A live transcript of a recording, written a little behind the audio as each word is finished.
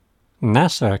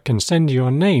NASA can send your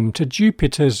name to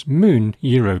Jupiter's moon,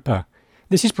 Europa.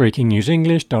 This is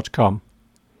breakingnewsenglish.com.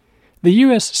 The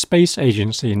US Space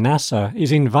Agency, NASA,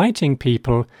 is inviting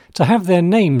people to have their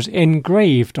names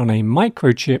engraved on a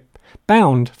microchip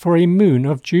bound for a moon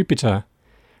of Jupiter.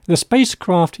 The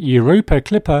spacecraft Europa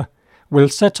Clipper will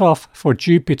set off for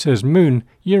Jupiter's moon,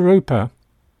 Europa.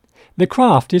 The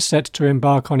craft is set to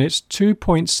embark on its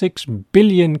 2.6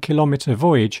 billion kilometre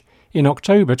voyage in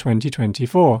October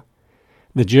 2024.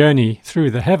 The journey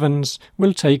through the heavens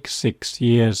will take 6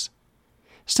 years.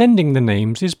 Sending the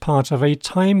names is part of a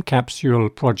time capsule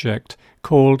project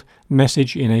called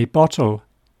Message in a Bottle.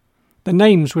 The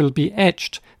names will be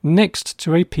etched next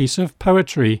to a piece of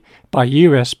poetry by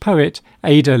US poet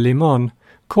Ada Limon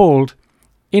called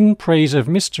In Praise of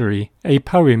Mystery, a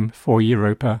Poem for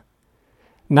Europa.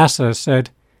 NASA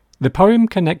said, "The poem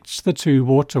connects the two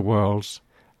water worlds,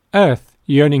 Earth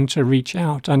yearning to reach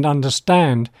out and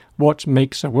understand what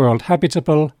makes a world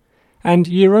habitable, and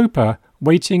Europa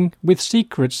waiting with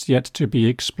secrets yet to be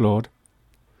explored."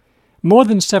 More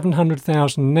than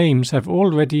 700,000 names have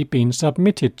already been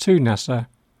submitted to NASA.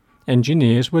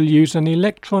 Engineers will use an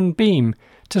electron beam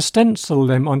to stencil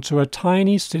them onto a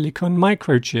tiny silicon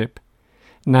microchip.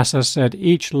 NASA said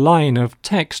each line of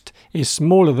text is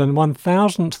smaller than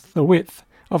 1,000th the width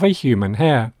of a human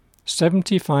hair,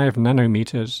 75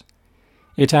 nanometers.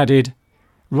 It added,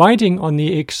 "Riding on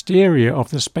the exterior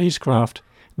of the spacecraft,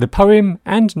 the poem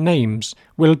and names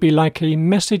will be like a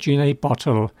message in a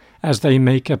bottle as they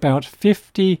make about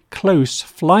 50 close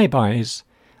flybys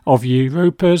of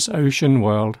Europa's ocean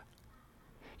world."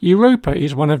 Europa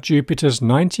is one of Jupiter's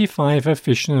 95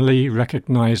 officially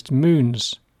recognized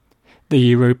moons. The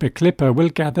Europa Clipper will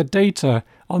gather data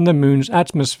on the moon's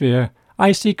atmosphere,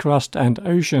 icy crust and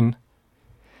ocean.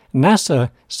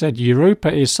 NASA said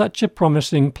Europa is such a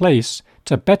promising place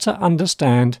to better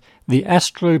understand the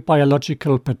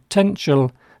astrobiological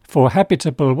potential for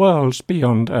habitable worlds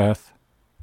beyond Earth.